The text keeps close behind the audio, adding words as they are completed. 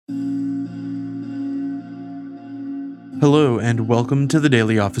Hello, and welcome to the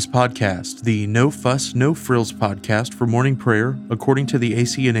Daily Office Podcast, the No Fuss, No Frills podcast for morning prayer, according to the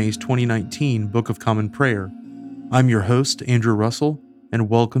ACNA's 2019 Book of Common Prayer. I'm your host, Andrew Russell,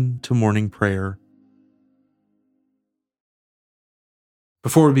 and welcome to morning prayer.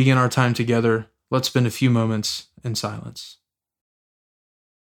 Before we begin our time together, let's spend a few moments in silence.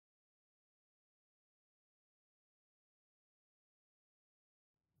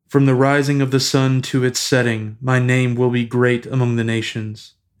 From the rising of the sun to its setting, my name will be great among the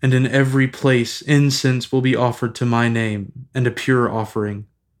nations, and in every place incense will be offered to my name, and a pure offering.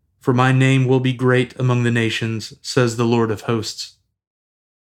 For my name will be great among the nations, says the Lord of hosts.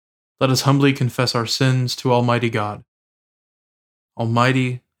 Let us humbly confess our sins to Almighty God.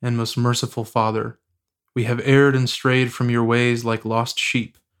 Almighty and most merciful Father, we have erred and strayed from your ways like lost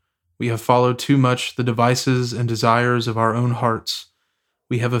sheep. We have followed too much the devices and desires of our own hearts.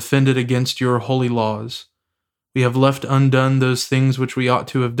 We have offended against your holy laws. We have left undone those things which we ought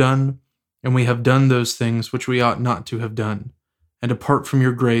to have done, and we have done those things which we ought not to have done. And apart from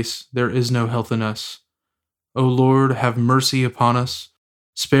your grace, there is no health in us. O Lord, have mercy upon us.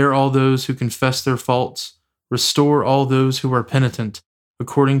 Spare all those who confess their faults. Restore all those who are penitent,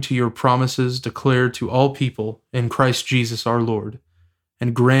 according to your promises declared to all people in Christ Jesus our Lord.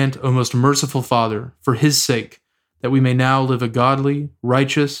 And grant, O most merciful Father, for his sake, that we may now live a godly,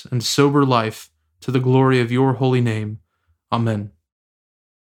 righteous, and sober life to the glory of your holy name. Amen.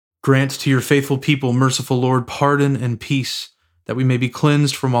 Grant to your faithful people, merciful Lord, pardon and peace, that we may be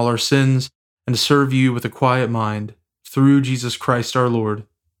cleansed from all our sins and serve you with a quiet mind, through Jesus Christ our Lord.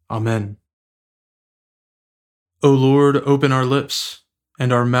 Amen. O Lord, open our lips,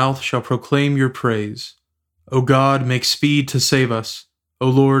 and our mouth shall proclaim your praise. O God, make speed to save us. O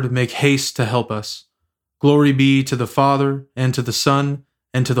Lord, make haste to help us. Glory be to the Father, and to the Son,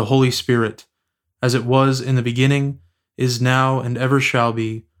 and to the Holy Spirit, as it was in the beginning, is now, and ever shall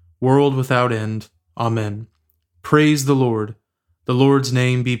be, world without end. Amen. Praise the Lord. The Lord's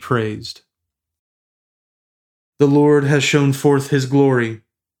name be praised. The Lord has shown forth his glory.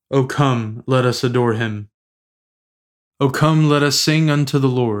 O come, let us adore him. O come, let us sing unto the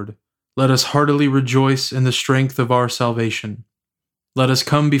Lord. Let us heartily rejoice in the strength of our salvation. Let us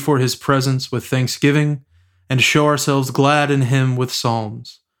come before his presence with thanksgiving, and show ourselves glad in him with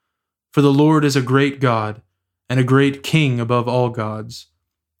psalms. For the Lord is a great God, and a great King above all gods.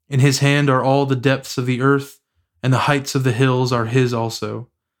 In his hand are all the depths of the earth, and the heights of the hills are his also.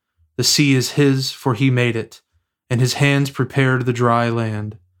 The sea is his, for he made it, and his hands prepared the dry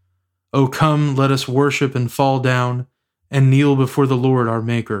land. O come, let us worship and fall down, and kneel before the Lord our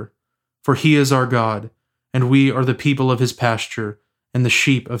Maker. For he is our God, and we are the people of his pasture, and the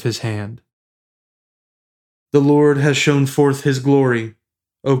sheep of his hand. The Lord has shown forth his glory.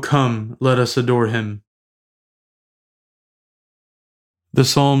 O come, let us adore him. The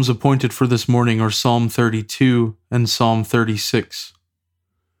psalms appointed for this morning are Psalm 32 and Psalm 36.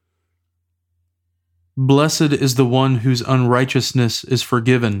 Blessed is the one whose unrighteousness is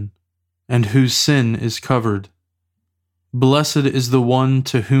forgiven, and whose sin is covered. Blessed is the one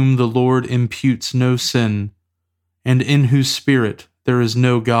to whom the Lord imputes no sin, and in whose spirit there is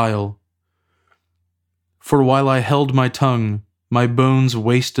no guile. For while I held my tongue, my bones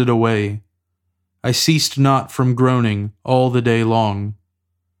wasted away. I ceased not from groaning all the day long.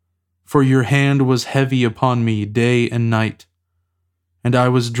 For your hand was heavy upon me day and night, and I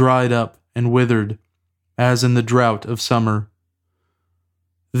was dried up and withered, as in the drought of summer.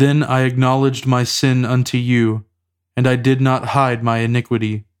 Then I acknowledged my sin unto you, and I did not hide my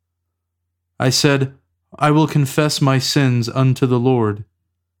iniquity. I said, I will confess my sins unto the Lord.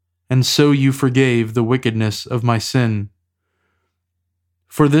 And so you forgave the wickedness of my sin.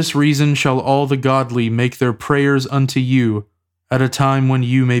 For this reason shall all the godly make their prayers unto you at a time when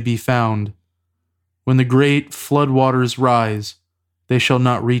you may be found. When the great flood waters rise, they shall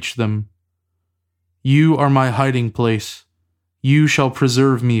not reach them. You are my hiding place. You shall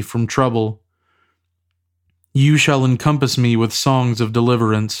preserve me from trouble. You shall encompass me with songs of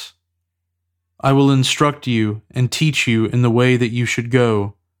deliverance. I will instruct you and teach you in the way that you should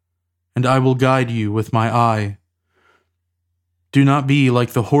go, and I will guide you with my eye. Do not be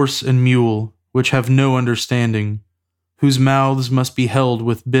like the horse and mule, which have no understanding, whose mouths must be held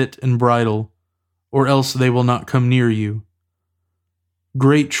with bit and bridle, or else they will not come near you.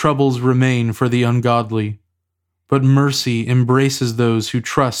 Great troubles remain for the ungodly, but mercy embraces those who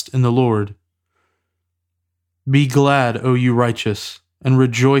trust in the Lord. Be glad, O you righteous, and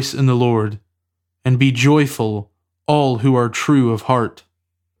rejoice in the Lord, and be joyful, all who are true of heart.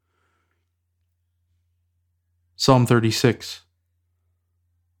 Psalm 36.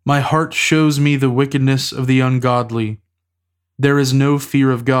 My heart shows me the wickedness of the ungodly, There is no fear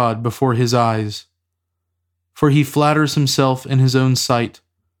of God before his eyes. For he flatters himself in his own sight,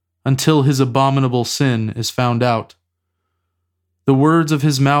 until his abominable sin is found out. The words of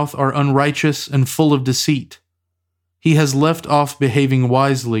his mouth are unrighteous and full of deceit. He has left off behaving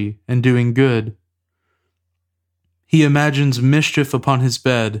wisely and doing good. He imagines mischief upon his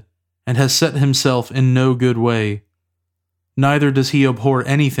bed, and has set himself in no good way. Neither does he abhor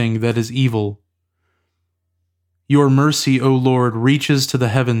anything that is evil. Your mercy, O Lord, reaches to the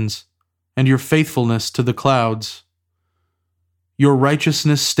heavens, and your faithfulness to the clouds. Your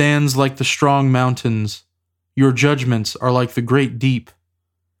righteousness stands like the strong mountains. Your judgments are like the great deep.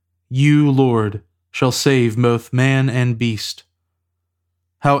 You, Lord, shall save both man and beast.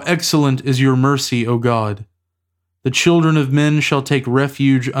 How excellent is your mercy, O God! The children of men shall take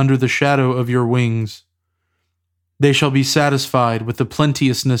refuge under the shadow of your wings. They shall be satisfied with the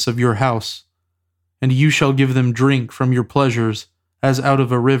plenteousness of your house, and you shall give them drink from your pleasures as out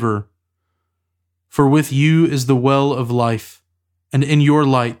of a river. For with you is the well of life, and in your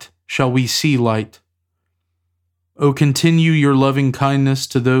light shall we see light. O continue your loving kindness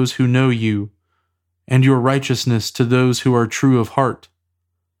to those who know you, and your righteousness to those who are true of heart.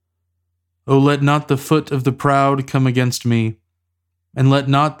 O let not the foot of the proud come against me, and let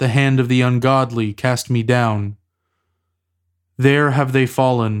not the hand of the ungodly cast me down. There have they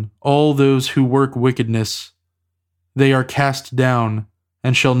fallen, all those who work wickedness. They are cast down,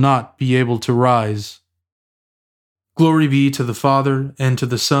 and shall not be able to rise. Glory be to the Father, and to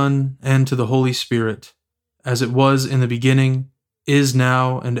the Son, and to the Holy Spirit, as it was in the beginning, is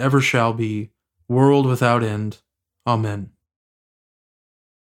now, and ever shall be, world without end. Amen.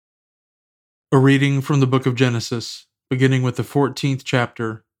 A reading from the book of Genesis, beginning with the 14th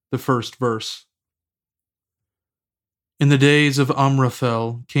chapter, the first verse. In the days of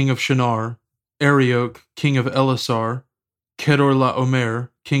Amraphel, king of Shinar, Arioch, king of Elasar, Kedorlaomer,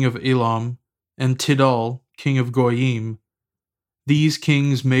 king of Elam, and Tidal, king of Goyim, these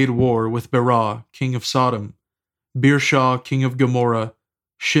kings made war with Berah, king of Sodom, Birsha, king of Gomorrah,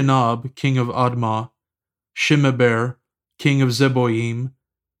 Shinab, king of Admah, Shemeber, king of Zeboim,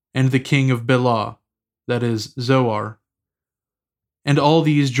 and the king of Bela, that is, Zoar. And all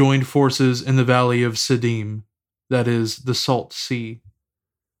these joined forces in the valley of Siddim, that is, the Salt Sea.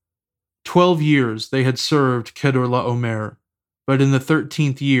 12 years they had served Kedorlaomer, but in the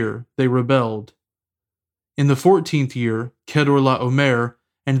 13th year they rebelled. In the 14th year, Kedorlaomer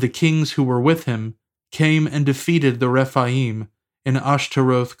and the kings who were with him came and defeated the Rephaim in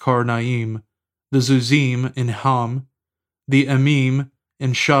Ashtaroth Karnaim, the Zuzim in Ham, the Emim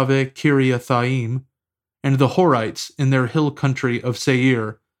in Shaveh Kiriathaim, and the Horites in their hill country of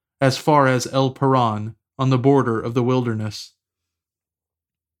Seir, as far as El Paran, on the border of the wilderness.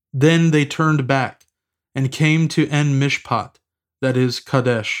 Then they turned back, and came to En Mishpat, that is,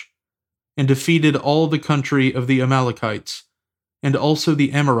 Kadesh, and defeated all the country of the Amalekites, and also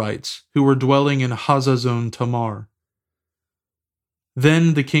the Amorites, who were dwelling in Hazazon Tamar.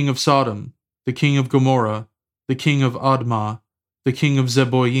 Then the king of Sodom, the king of Gomorrah, the king of Admah, the king of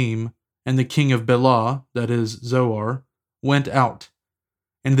Zeboim, and the king of Bela, that is, Zoar, went out,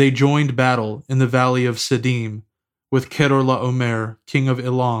 and they joined battle in the valley of Siddim, with Kedorlaomer, king of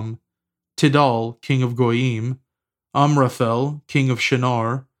Elam, Tidal, king of Goyim, Amraphel, king of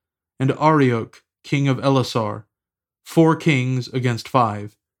Shinar, and Arioch, king of Elasar, 4 kings against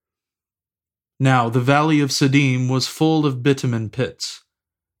 5. Now the valley of Siddim was full of bitumen pits,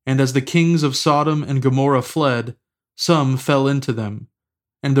 and as the kings of Sodom and Gomorrah fled, some fell into them,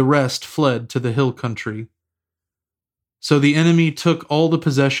 and the rest fled to the hill country. So the enemy took all the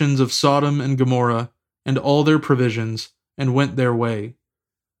possessions of Sodom and Gomorrah, and all their provisions, and went their way.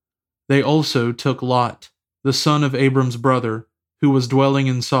 They also took Lot, the son of Abram's brother, who was dwelling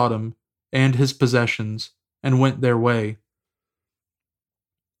in Sodom, and his possessions, and went their way.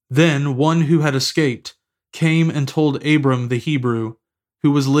 Then one who had escaped came and told Abram the Hebrew,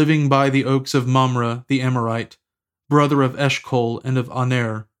 who was living by the oaks of Mamre the Amorite, brother of Eshcol and of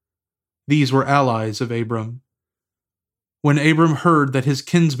Aner. These were allies of Abram. When Abram heard that his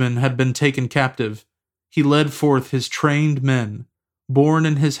kinsman had been taken captive, he led forth his trained men, born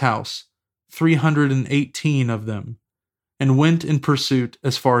in his house, 318 of them, and went in pursuit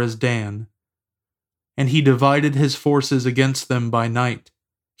as far as Dan. And he divided his forces against them by night,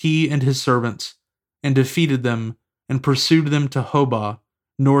 he and his servants, and defeated them, and pursued them to Hobah,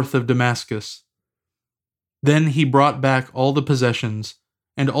 north of Damascus. Then he brought back all the possessions,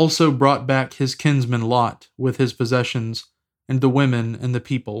 and also brought back his kinsman Lot with his possessions, and the women and the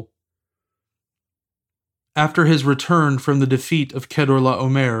people. After his return from the defeat of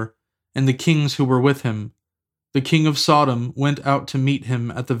Kedorlaomer and the kings who were with him, The king of Sodom went out to meet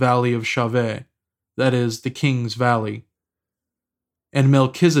him at the valley of Shaveh, that is, the king's valley. And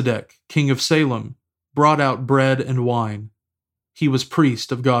Melchizedek, king of Salem, brought out bread and wine. He was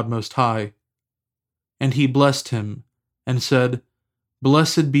priest of God Most High. And he blessed him, and said,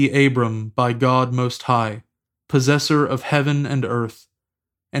 Blessed be Abram by God Most High, possessor of heaven and earth,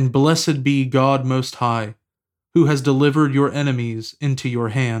 and blessed be God Most High, who has delivered your enemies into your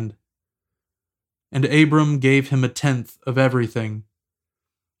hand. And Abram gave him 1/10 of everything.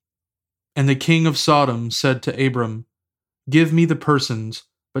 And the king of Sodom said to Abram, Give me the persons,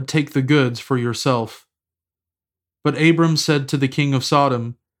 but take the goods for yourself. But Abram said to the king of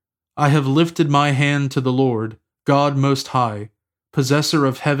Sodom, I have lifted my hand to the Lord, God Most High, possessor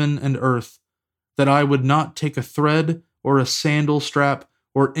of heaven and earth, that I would not take a thread or a sandal strap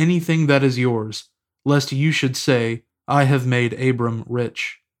or anything that is yours, lest you should say, I have made Abram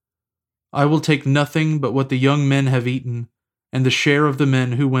rich. I will take nothing but what the young men have eaten, and the share of the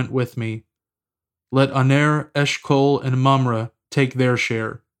men who went with me. Let Aner, Eshcol, and Mamre take their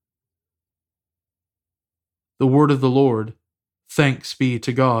share. The word of the Lord. Thanks be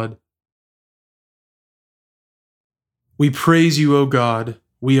to God. We praise you, O God.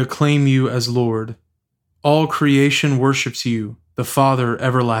 We acclaim you as Lord. All creation worships you, the Father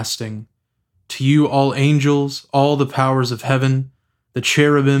everlasting. To you all angels, all the powers of heaven, the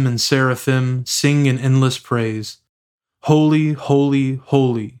cherubim and seraphim sing in endless praise. Holy, holy,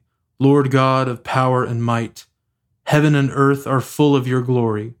 holy, Lord God of power and might. Heaven and earth are full of your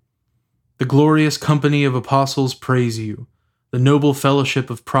glory. The glorious company of apostles praise you. The noble fellowship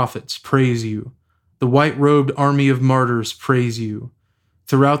of prophets praise you. The white-robed army of martyrs praise you.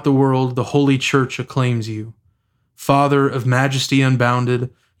 Throughout the world, the Holy Church acclaims you. Father of majesty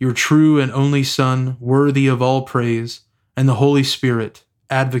unbounded, your true and only Son, worthy of all praise, and the Holy Spirit,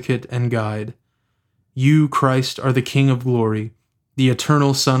 advocate and guide. You, Christ, are the King of glory, the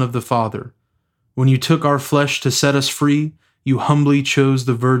eternal Son of the Father. When you took our flesh to set us free, you humbly chose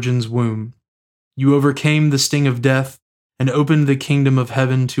the Virgin's womb. You overcame the sting of death and opened the kingdom of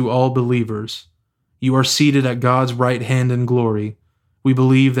heaven to all believers. You are seated at God's right hand in glory. We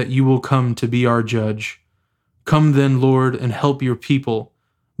believe that you will come to be our judge. Come then, Lord, and help your people,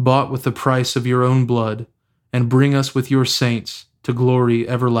 bought with the price of your own blood, and bring us with your saints to glory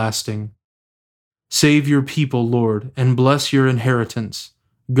everlasting. Save your people, Lord, and bless your inheritance.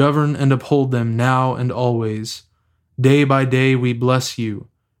 Govern and uphold them now and always. Day by day we bless you.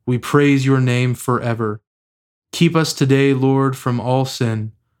 We praise your name forever. Keep us today, Lord, from all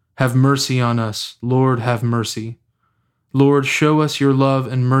sin. Have mercy on us, Lord, have mercy. Lord, show us your love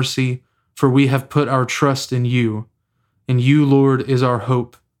and mercy, for we have put our trust in you. In you, Lord, is our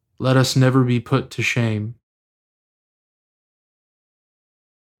hope. Let us never be put to shame.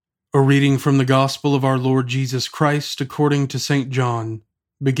 A reading from the Gospel of our Lord Jesus Christ according to St. John,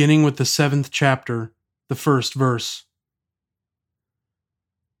 beginning with the 7th chapter, the 1st verse.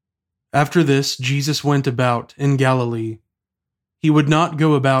 After this, Jesus went about in Galilee. He would not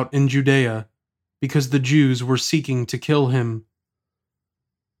go about in Judea, because the Jews were seeking to kill him.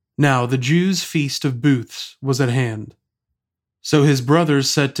 Now the Jews' feast of booths was at hand. So his brothers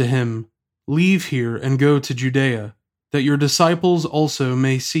said to him, Leave here and go to Judea, that your disciples also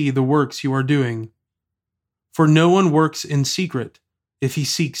may see the works you are doing. For no one works in secret if he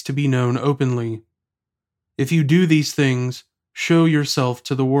seeks to be known openly. If you do these things, show yourself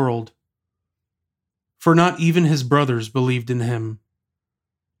to the world. For not even his brothers believed in him.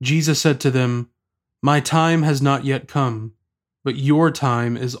 Jesus said to them, My time has not yet come, but your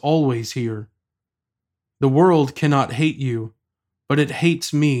time is always here. The world cannot hate you, but it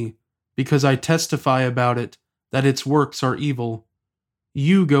hates me, because I testify about it that its works are evil.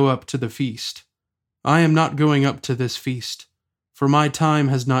 You go up to the feast. I am not going up to this feast, for my time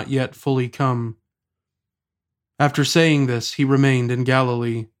has not yet fully come. After saying this, he remained in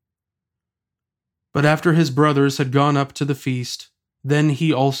Galilee. But after his brothers had gone up to the feast, then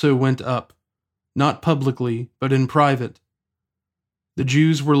he also went up, not publicly, but in private. The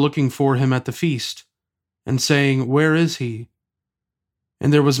Jews were looking for him at the feast, and saying, Where is he?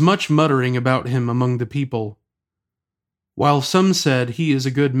 And there was much muttering about him among the people. While some said, He is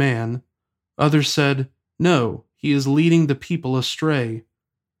a good man, others said, No, he is leading the people astray.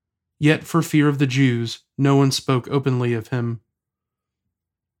 Yet for fear of the Jews, no one spoke openly of him.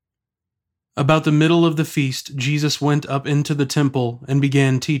 About the middle of the feast, Jesus went up into the temple and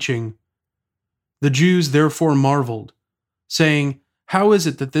began teaching. The Jews therefore marveled, saying, How is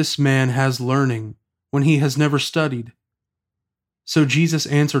it that this man has learning, when he has never studied? So Jesus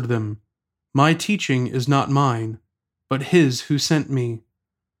answered them, My teaching is not mine, but his who sent me.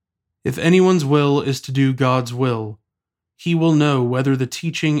 If anyone's will is to do God's will, he will know whether the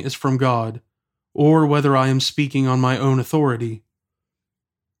teaching is from God, or whether I am speaking on my own authority.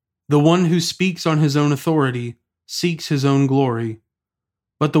 The one who speaks on his own authority seeks his own glory,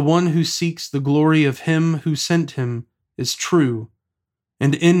 but the one who seeks the glory of him who sent him is true,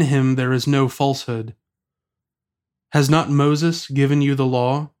 and in him there is no falsehood. Has not Moses given you the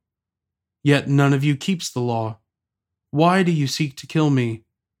law? Yet none of you keeps the law. Why do you seek to kill me?"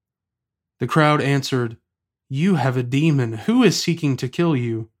 The crowd answered, "You have a demon. Who is seeking to kill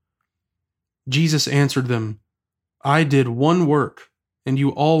you?" Jesus answered them, "I did one work, and you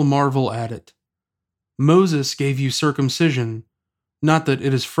all marvel at it. Moses gave you circumcision, not that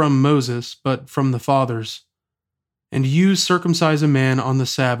it is from Moses, but from the fathers. And you circumcise a man on the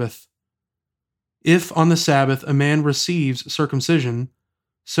Sabbath. If on the Sabbath a man receives circumcision,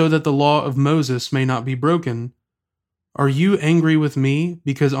 so that the law of Moses may not be broken, are you angry with me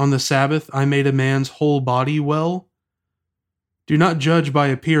because on the Sabbath I made a man's whole body well? Do not judge by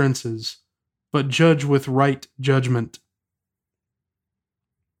appearances, but judge with right judgment."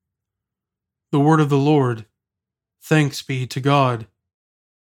 The word of the Lord. Thanks be to God.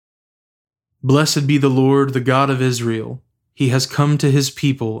 Blessed be the Lord, the God of Israel. He has come to his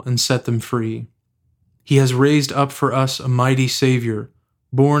people and set them free. He has raised up for us a mighty Savior,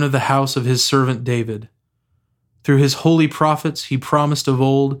 born of the house of his servant David. Through his holy prophets he promised of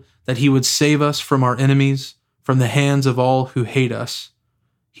old that he would save us from our enemies, from the hands of all who hate us.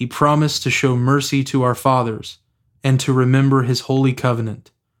 He promised to show mercy to our fathers, and to remember his holy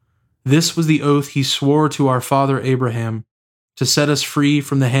covenant. This was the oath he swore to our father Abraham, to set us free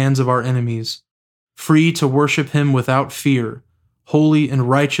from the hands of our enemies, free to worship him without fear, holy and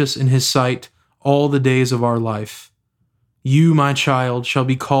righteous in his sight all the days of our life. You, my child, shall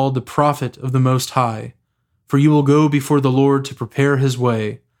be called the prophet of the Most High, for you will go before the Lord to prepare his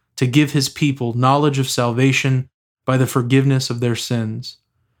way, to give his people knowledge of salvation by the forgiveness of their sins.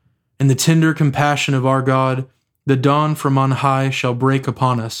 In the tender compassion of our God, the dawn from on high shall break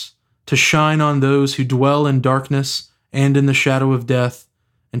upon us, to shine on those who dwell in darkness and in the shadow of death,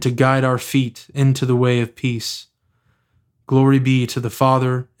 and to guide our feet into the way of peace. Glory be to the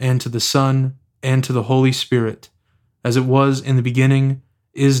Father, and to the Son, and to the Holy Spirit, as it was in the beginning,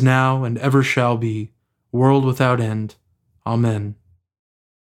 is now, and ever shall be, world without end. Amen.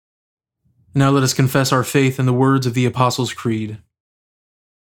 Now let us confess our faith in the words of the Apostles' Creed.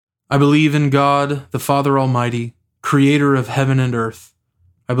 I believe in God, the Father Almighty, creator of heaven and earth.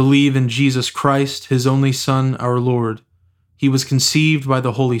 I believe in Jesus Christ, his only Son, our Lord. He was conceived by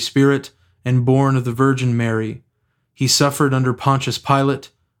the Holy Spirit and born of the Virgin Mary. He suffered under Pontius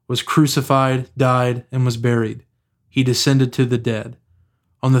Pilate, was crucified, died, and was buried. He descended to the dead.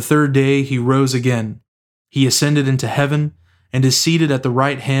 On the third day he rose again. He ascended into heaven and is seated at the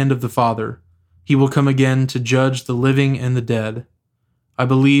right hand of the Father. He will come again to judge the living and the dead. I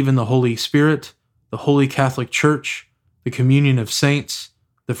believe in the Holy Spirit, the Holy Catholic Church, the communion of saints,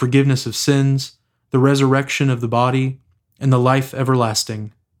 the forgiveness of sins, the resurrection of the body, and the life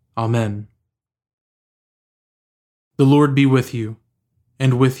everlasting. Amen. The Lord be with you,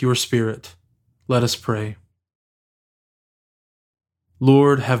 and with your spirit. Let us pray.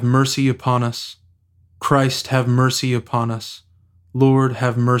 Lord, have mercy upon us. Christ, have mercy upon us. Lord,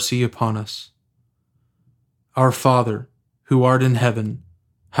 have mercy upon us. Our Father, who art in heaven,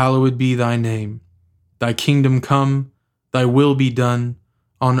 hallowed be thy name. Thy kingdom come, thy will be done,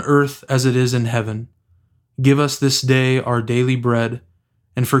 on earth as it is in heaven. Give us this day our daily bread,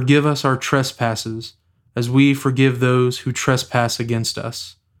 and forgive us our trespasses, as we forgive those who trespass against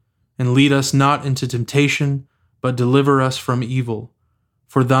us. And lead us not into temptation, but deliver us from evil.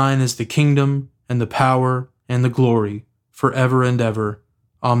 For thine is the kingdom, and the power, and the glory, forever and ever.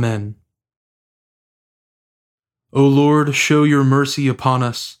 Amen. O Lord, show your mercy upon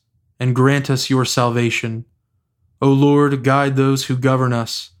us, and grant us your salvation. O Lord, guide those who govern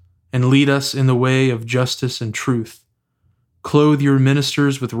us, and lead us in the way of justice and truth. Clothe your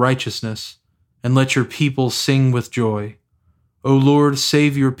ministers with righteousness, and let your people sing with joy. O Lord,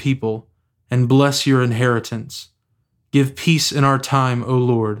 save your people, and bless your inheritance. Give peace in our time, O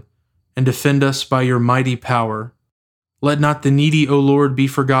Lord, and defend us by your mighty power. Let not the needy, O Lord, be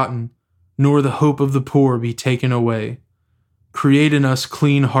forgotten, nor the hope of the poor be taken away. Create in us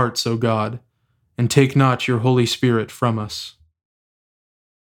clean hearts, O God, and take not your Holy Spirit from us.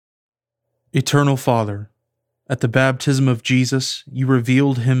 Eternal Father, at the baptism of Jesus, you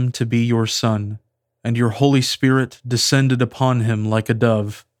revealed him to be your Son, and your Holy Spirit descended upon him like a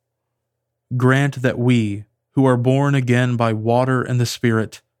dove. Grant that we, who are born again by water and the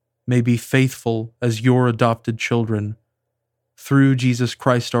Spirit, may be faithful as your adopted children. through Jesus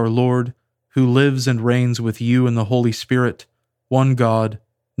Christ our Lord, who lives and reigns with you in the Holy Spirit, one God,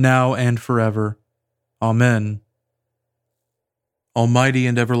 now and forever. Amen. Almighty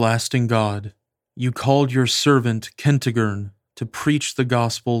and everlasting God, you called your servant Kentigern to preach the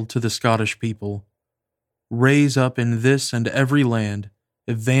gospel to the Scottish people. Raise up in this and every land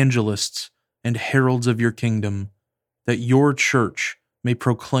evangelists and heralds of your kingdom, that your church may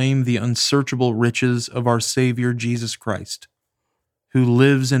proclaim the unsearchable riches of our Savior Jesus Christ, who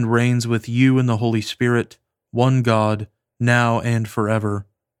lives and reigns with you in the Holy Spirit, one God, now and forever.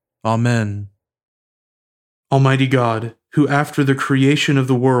 Amen. Almighty God, who after the creation of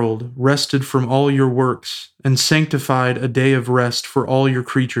the world rested from all your works and sanctified a day of rest for all your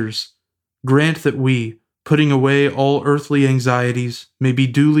creatures, grant that we, putting away all earthly anxieties, may be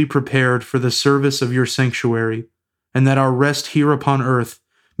duly prepared for the service of your sanctuary, and that our rest here upon earth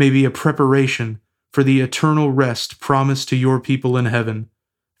may be a preparation for the eternal rest promised to your people in heaven,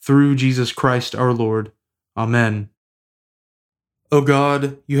 through Jesus Christ our Lord. Amen. O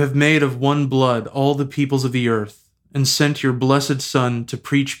God, you have made of one blood all the peoples of the earth, and sent your blessed Son to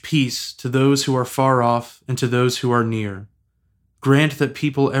preach peace to those who are far off and to those who are near. Grant that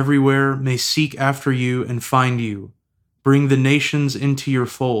people everywhere may seek after you and find you. Bring the nations into your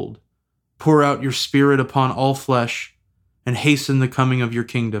fold. Pour out your Spirit upon all flesh, and hasten the coming of your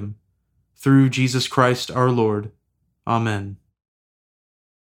kingdom. Through Jesus Christ our Lord. Amen.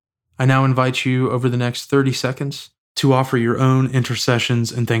 I now invite you over the next 30 seconds to offer your own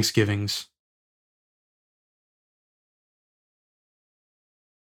intercessions and thanksgivings.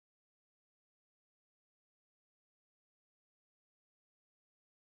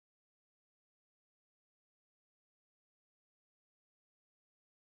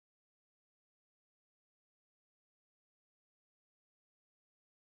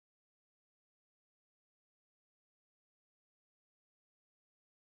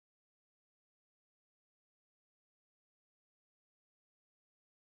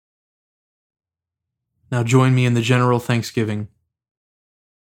 Now join me in the general thanksgiving.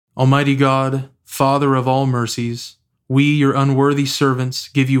 Almighty God, Father of all mercies, we, your unworthy servants,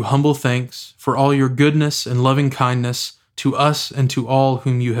 give you humble thanks for all your goodness and loving kindness to us and to all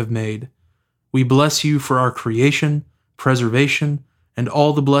whom you have made. We bless you for our creation, preservation, and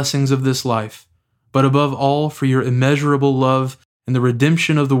all the blessings of this life, but above all for your immeasurable love and the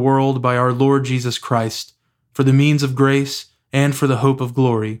redemption of the world by our Lord Jesus Christ, for the means of grace and for the hope of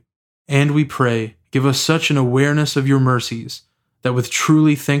glory. And we pray, give us such an awareness of your mercies, that with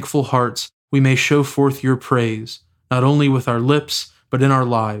truly thankful hearts we may show forth your praise, not only with our lips, but in our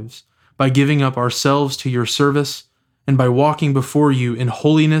lives, by giving up ourselves to your service, and by walking before you in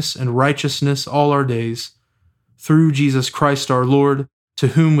holiness and righteousness all our days. Through Jesus Christ our Lord, to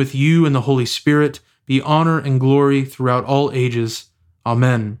whom with you and the Holy Spirit be honor and glory throughout all ages.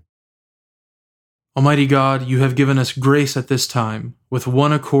 Amen. Almighty God, you have given us grace at this time, with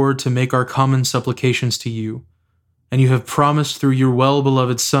one accord to make our common supplications to you. And you have promised through your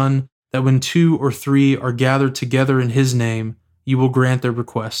well-beloved Son that when 2 or 3 are gathered together in his name, you will grant their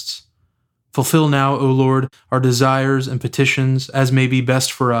requests. Fulfill now, O Lord, our desires and petitions as may be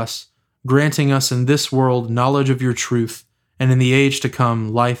best for us, granting us in this world knowledge of your truth, and in the age to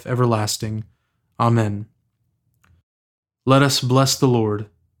come life everlasting. Amen. Let us bless the Lord.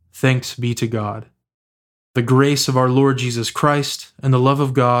 Thanks be to God. The grace of our Lord Jesus Christ, and the love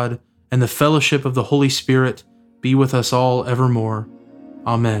of God, and the fellowship of the Holy Spirit be with us all evermore.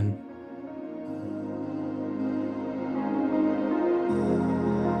 Amen.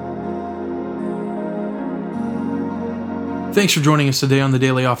 Thanks for joining us today on the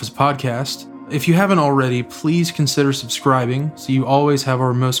Daily Office Podcast. If you haven't already, please consider subscribing so you always have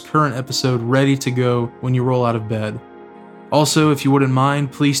our most current episode ready to go when you roll out of bed. Also, if you wouldn't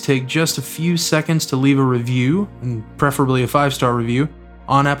mind, please take just a few seconds to leave a review, and preferably a 5-star review,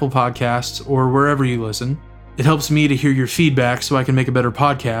 on Apple Podcasts or wherever you listen. It helps me to hear your feedback so I can make a better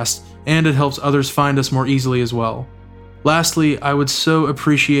podcast, and it helps others find us more easily as well. Lastly, I would so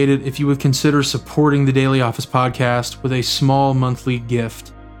appreciate it if you would consider supporting the Daily Office Podcast with a small monthly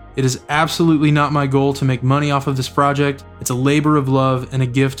gift. It is absolutely not my goal to make money off of this project. It's a labor of love and a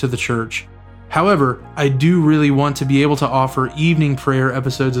gift to the church. However, I do really want to be able to offer evening prayer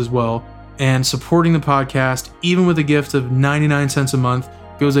episodes as well, and supporting the podcast, even with a gift of 99 cents a month,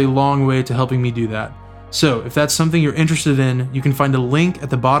 goes a long way to helping me do that. So, if that's something you're interested in, you can find a link at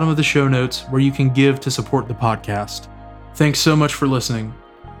the bottom of the show notes where you can give to support the podcast. Thanks so much for listening.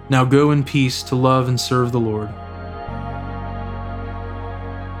 Now go in peace to love and serve the Lord.